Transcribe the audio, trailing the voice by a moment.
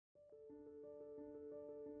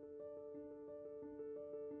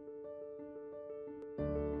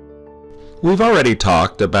We've already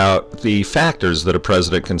talked about the factors that a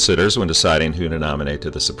president considers when deciding who to nominate to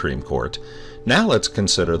the Supreme Court. Now let's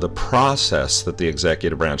consider the process that the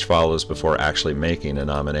executive branch follows before actually making a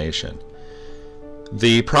nomination.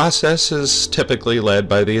 The process is typically led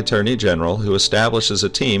by the Attorney General, who establishes a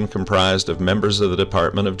team comprised of members of the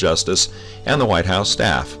Department of Justice and the White House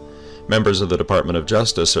staff. Members of the Department of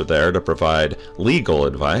Justice are there to provide legal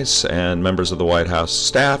advice, and members of the White House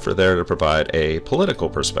staff are there to provide a political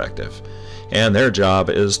perspective. And their job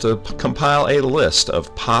is to compile a list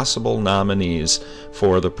of possible nominees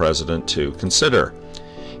for the president to consider.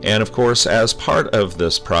 And of course, as part of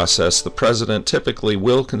this process, the president typically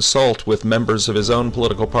will consult with members of his own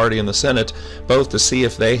political party in the Senate, both to see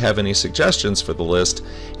if they have any suggestions for the list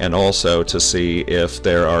and also to see if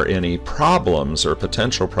there are any problems or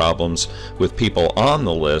potential problems with people on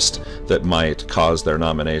the list that might cause their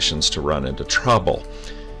nominations to run into trouble.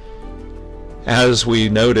 As we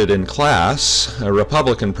noted in class,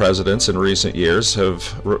 Republican presidents in recent years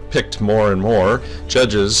have picked more and more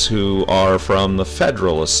judges who are from the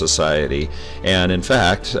Federalist Society. And in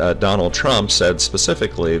fact, Donald Trump said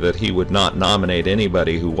specifically that he would not nominate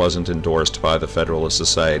anybody who wasn't endorsed by the Federalist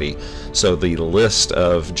Society. So the list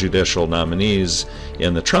of judicial nominees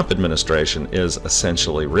in the Trump administration is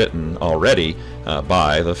essentially written already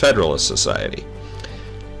by the Federalist Society.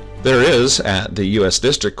 There is, at the U.S.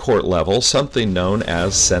 District Court level, something known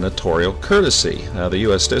as senatorial courtesy. The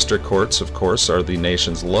U.S. District Courts, of course, are the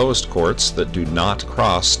nation's lowest courts that do not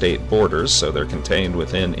cross state borders, so they're contained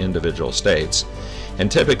within individual states.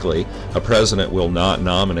 And typically, a president will not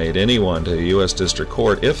nominate anyone to a U.S. District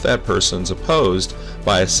Court if that person's opposed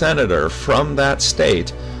by a senator from that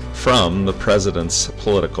state from the president's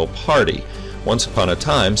political party. Once upon a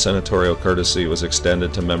time, senatorial courtesy was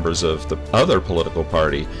extended to members of the other political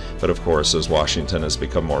party, but of course, as Washington has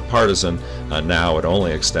become more partisan, now it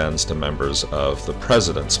only extends to members of the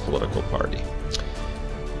president's political party.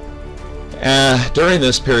 During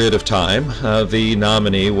this period of time, the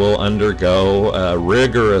nominee will undergo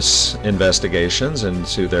rigorous investigations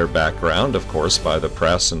into their background, of course, by the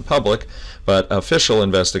press and public, but official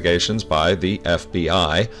investigations by the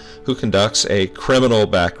FBI, who conducts a criminal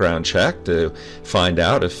background check to find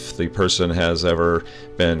out if the person has ever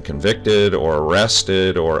been convicted or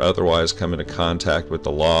arrested or otherwise come into contact with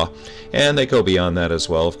the law. And they go beyond that as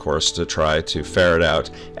well, of course, to try to ferret out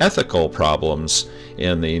ethical problems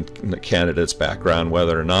in the candidate's background,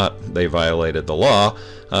 whether or not they violated the law,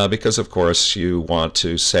 because of course you want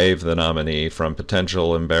to save the nominee from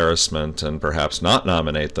potential embarrassment and perhaps not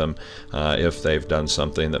nominate them if they've done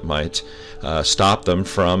something that might stop them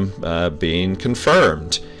from being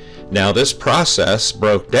confirmed. Now, this process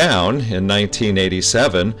broke down in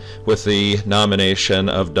 1987 with the nomination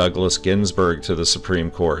of Douglas Ginsburg to the Supreme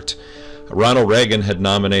Court. Ronald Reagan had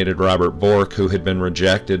nominated Robert Bork, who had been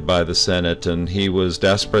rejected by the Senate, and he was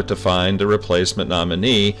desperate to find a replacement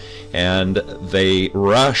nominee, and they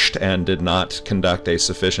rushed and did not conduct a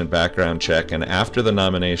sufficient background check. And after the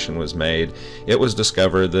nomination was made, it was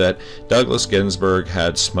discovered that Douglas Ginsburg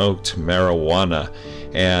had smoked marijuana.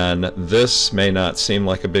 And this may not seem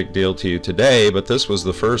like a big deal to you today, but this was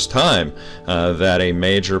the first time that a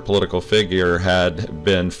major political figure had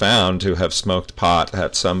been found to have smoked pot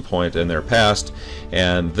at some point in their past,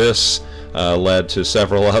 and this led to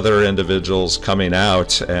several other individuals coming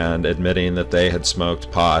out and admitting that they had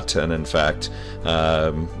smoked pot. And in fact,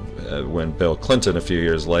 when Bill Clinton a few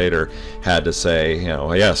years later had to say,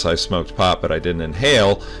 yes, I smoked pot, but I didn't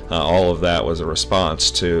inhale, all of that was a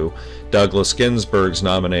response to Douglas Ginsburg's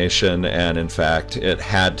nomination, and in fact it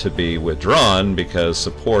had to be withdrawn because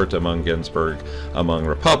support among Ginsburg among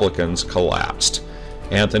Republicans collapsed.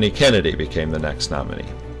 Anthony Kennedy became the next nominee.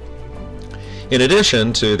 In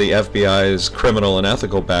addition to the FBI's criminal and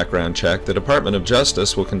ethical background check, the Department of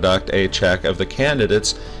Justice will conduct a check of the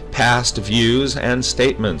candidates' past views and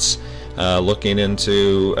statements, looking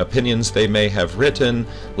into opinions they may have written,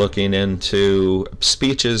 looking into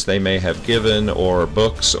speeches they may have given, or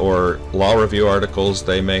books or law review articles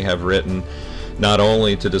they may have written, not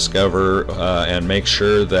only to discover and make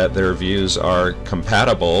sure that their views are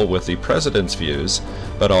compatible with the president's views,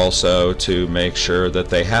 but also to make sure that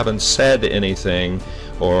they haven't said anything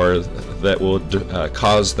or that would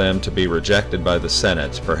cause them to be rejected by the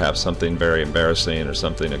Senate, perhaps something very embarrassing or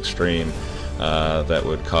something extreme that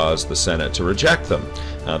would cause the Senate to reject them.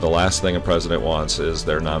 The last thing a president wants is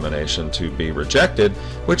their nomination to be rejected,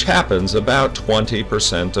 which happens about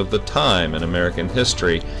 20% of the time in American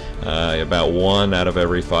history. About 1 out of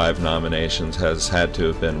every 5 nominations has had to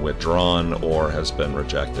have been withdrawn or has been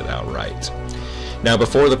rejected outright. Now,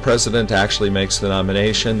 before the president actually makes the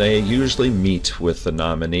nomination, they usually meet with the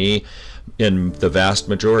nominee. In the vast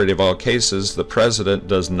majority of all cases, the president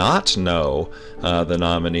does not know the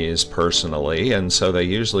nominees personally, and so they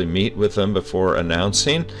usually meet with them before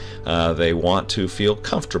announcing. They want to feel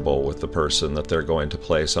comfortable with the person that they're going to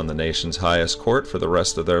place on the nation's highest court for the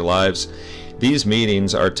rest of their lives. These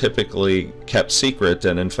meetings are typically kept secret,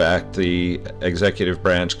 and in fact the executive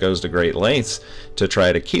branch goes to great lengths to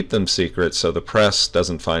try to keep them secret so the press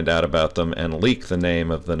doesn't find out about them and leak the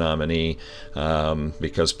name of the nominee,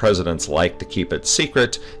 because presidents like to keep it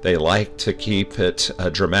secret. They like to keep it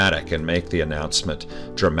dramatic and make the announcement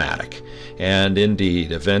dramatic. And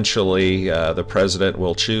indeed, eventually the president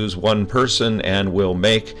will choose one person and will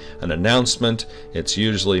make an announcement. It's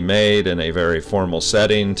usually made in a very formal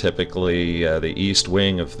setting, typically the East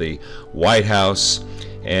Wing of the White House,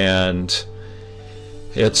 and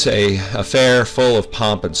it's an affair full of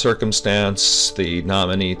pomp and circumstance. The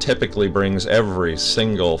nominee typically brings every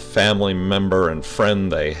single family member and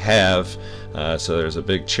friend they have, so there's a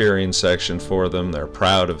big cheering section for them. They're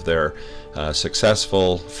proud of their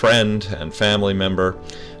successful friend and family member.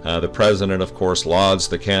 The president, of course, lauds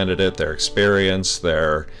the candidate, their experience,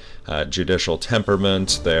 their judicial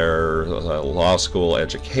temperament, their law school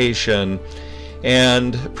education,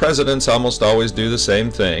 and presidents almost always do the same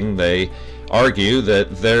thing. They argue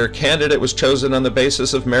that their candidate was chosen on the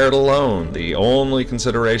basis of merit alone. The only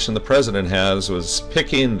consideration the president has was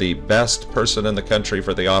picking the best person in the country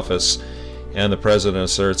for the office, and the president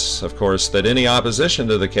asserts, of course, that any opposition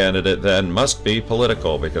to the candidate then must be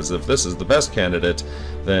political, because if this is the best candidate,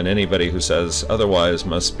 then anybody who says otherwise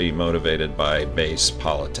must be motivated by base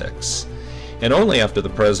politics. And only after the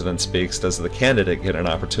president speaks does the candidate get an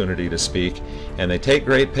opportunity to speak, and they take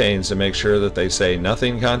great pains to make sure that they say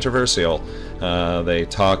nothing controversial. They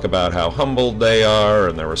talk about how humbled they are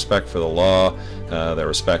and their respect for the law, their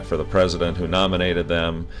respect for the president who nominated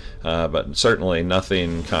them, but certainly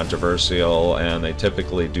nothing controversial, and they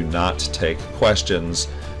typically do not take questions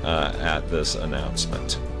at this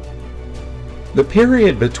announcement. The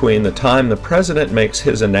period between the time the president makes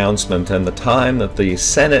his announcement and the time that the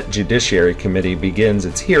Senate Judiciary Committee begins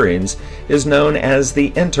its hearings is known as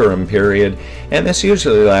the interim period, and this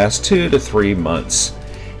usually lasts 2 to 3 months.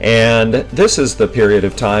 And this is the period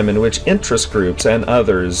of time in which interest groups and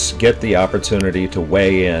others get the opportunity to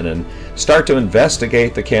weigh in and start to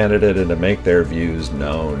investigate the candidate and to make their views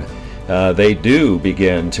known. They do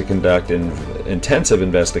begin to conduct intensive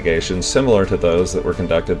investigations similar to those that were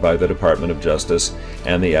conducted by the Department of Justice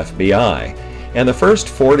and the FBI. And the first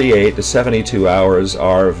 48 to 72 hours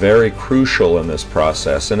are very crucial in this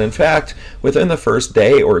process. And in fact, within the first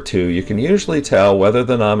day or two, you can usually tell whether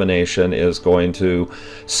the nomination is going to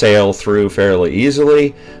sail through fairly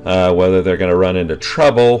easily, whether they're going to run into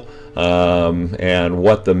trouble, and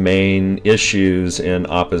what the main issues in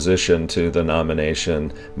opposition to the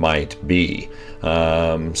nomination might be.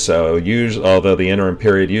 Although the interim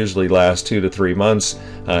period usually lasts 2 to 3 months,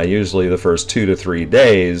 usually the first 2 to 3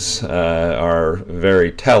 days are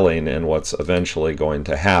very telling in what's eventually going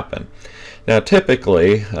to happen. Now,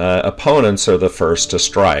 typically, opponents are the first to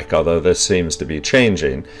strike, although this seems to be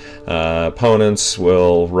changing. Opponents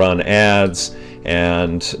will run ads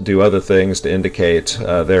and do other things to indicate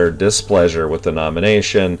their displeasure with the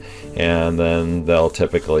nomination, and then they'll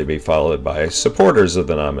typically be followed by supporters of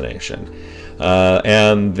the nomination.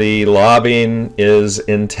 And the lobbying is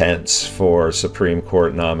intense for Supreme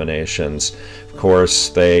Court nominations. Of course,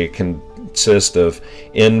 they consist of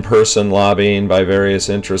in-person lobbying by various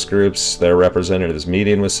interest groups, their representatives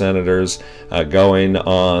meeting with senators, going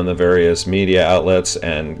on the various media outlets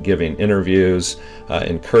and giving interviews,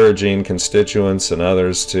 encouraging constituents and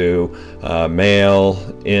others to mail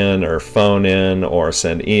in or phone in or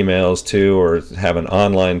send emails to or have an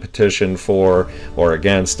online petition for or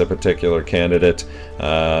against a particular candidate.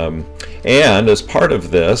 And as part of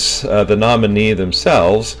this, the nominee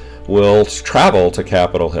themselves will travel to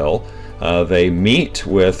Capitol Hill. They meet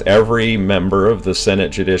with every member of the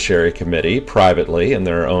Senate Judiciary Committee privately in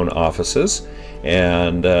their own offices,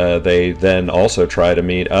 and they then also try to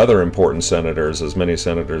meet other important senators, as many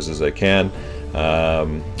senators as they can,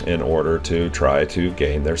 in order to try to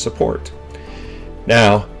gain their support.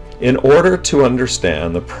 Now, in order to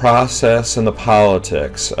understand the process and the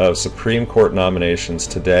politics of Supreme Court nominations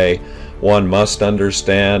today, one must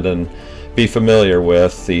understand and be familiar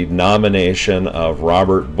with the nomination of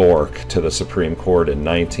Robert Bork to the Supreme Court in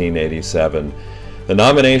 1987. The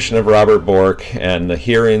nomination of Robert Bork and the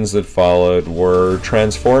hearings that followed were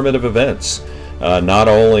transformative events, not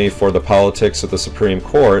only for the politics of the Supreme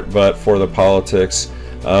Court, but for the politics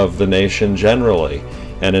of the nation generally.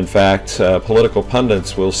 And in fact, political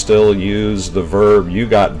pundits will still use the verb "you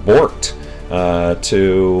got borked"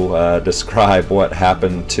 to describe what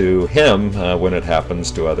happened to him when it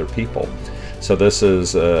happens to other people. So this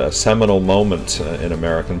is a seminal moment in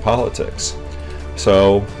American politics.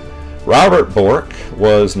 So Robert Bork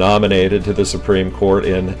was nominated to the Supreme Court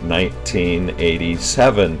in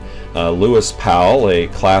 1987. Lewis Powell, a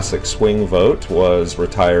classic swing vote, was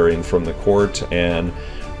retiring from the court, and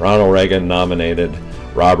Ronald Reagan nominated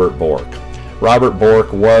Robert Bork. Robert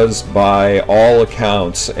Bork was, by all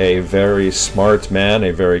accounts, a very smart man,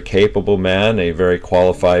 a very capable man, a very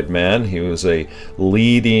qualified man. He was a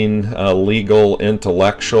leading legal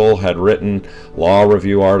intellectual, had written law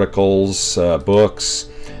review articles, books.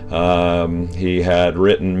 He had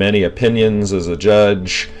written many opinions as a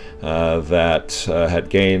judge that had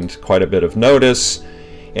gained quite a bit of notice.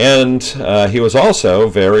 And he was also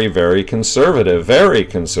very, very conservative,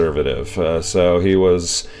 so he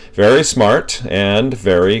was very smart and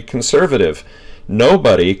very conservative.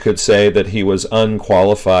 Nobody could say that he was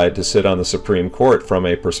unqualified to sit on the Supreme Court from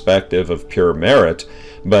a perspective of pure merit,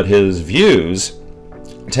 but his views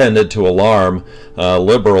tended to alarm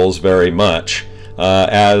liberals very much.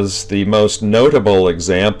 As the most notable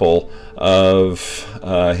example of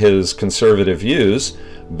his conservative views,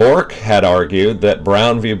 Bork had argued that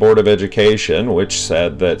Brown v. Board of Education, which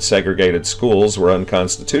said that segregated schools were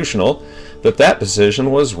unconstitutional, that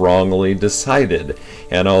decision was wrongly decided.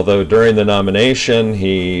 And although during the nomination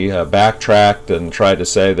he backtracked and tried to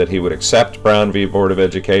say that he would accept Brown v. Board of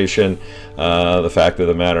Education, the fact of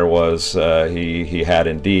the matter was he had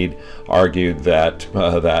indeed argued that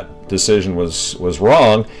that decision was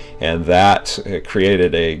wrong, and that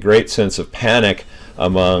created a great sense of panic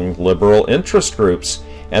among liberal interest groups.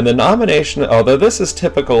 And the nomination, although this is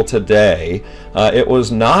typical today, it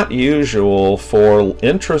was not usual for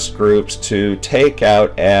interest groups to take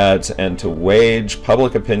out ads and to wage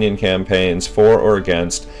public opinion campaigns for or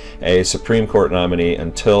against a Supreme Court nominee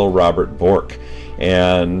until Robert Bork.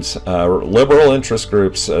 And liberal interest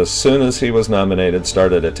groups, as soon as he was nominated,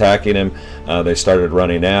 started attacking him. They started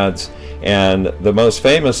running ads. And the most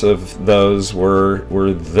famous of those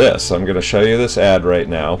were this. I'm going to show you this ad right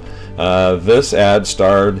now. This ad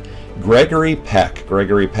starred Gregory Peck.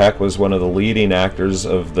 Gregory Peck was one of the leading actors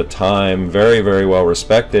of the time, very, very well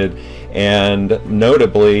respected, and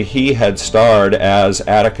notably he had starred as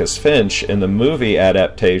Atticus Finch in the movie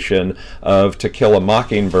adaptation of To Kill a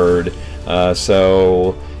Mockingbird.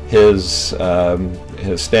 So his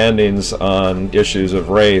standings on issues of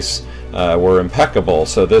race were impeccable.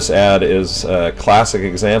 So this ad is a classic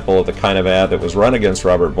example of the kind of ad that was run against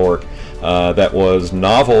Robert Bork that was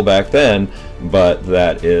novel back then, but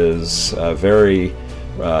that is very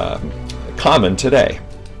common today.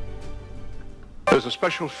 There's a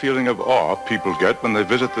special feeling of awe people get when they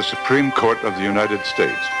visit the Supreme Court of the United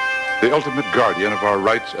States, the ultimate guardian of our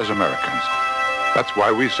rights as Americans. That's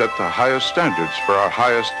why we set the highest standards for our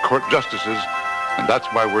highest court justices, and that's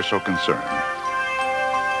why we're so concerned.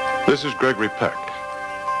 This is Gregory Peck.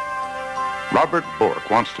 Robert Bork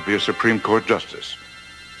wants to be a Supreme Court justice,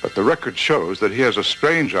 but the record shows that he has a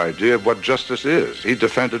strange idea of what justice is. He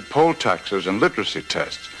defended poll taxes and literacy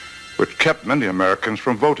tests, which kept many Americans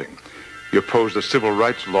from voting. He opposed a civil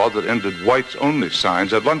rights law that ended whites-only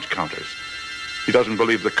signs at lunch counters. He doesn't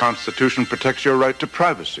believe the Constitution protects your right to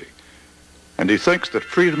privacy. And he thinks that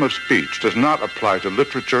freedom of speech does not apply to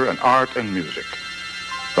literature and art and music.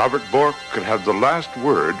 Robert Bork could have the last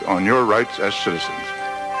word on your rights as citizens,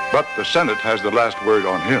 but the Senate has the last word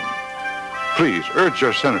on him. Please urge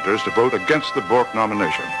your senators to vote against the Bork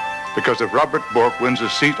nomination, because if Robert Bork wins a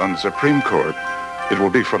seat on the Supreme Court, it will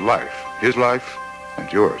be for life, his life and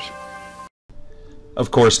yours. Of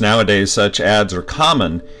course, nowadays such ads are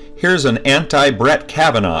common. Here's an anti-Brett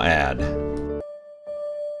Kavanaugh ad.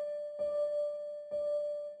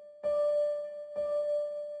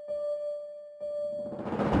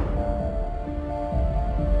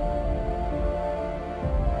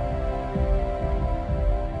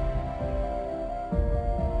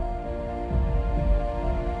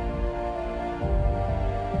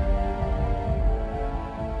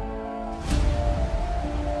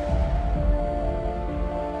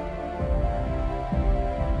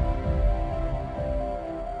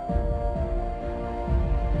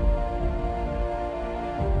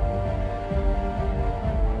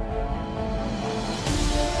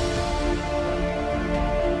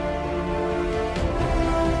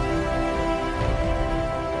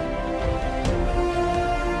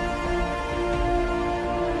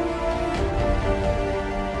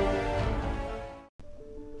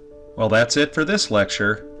 Well, that's it for this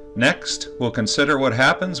lecture. Next, we'll consider what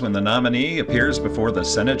happens when the nominee appears before the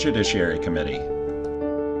Senate Judiciary Committee.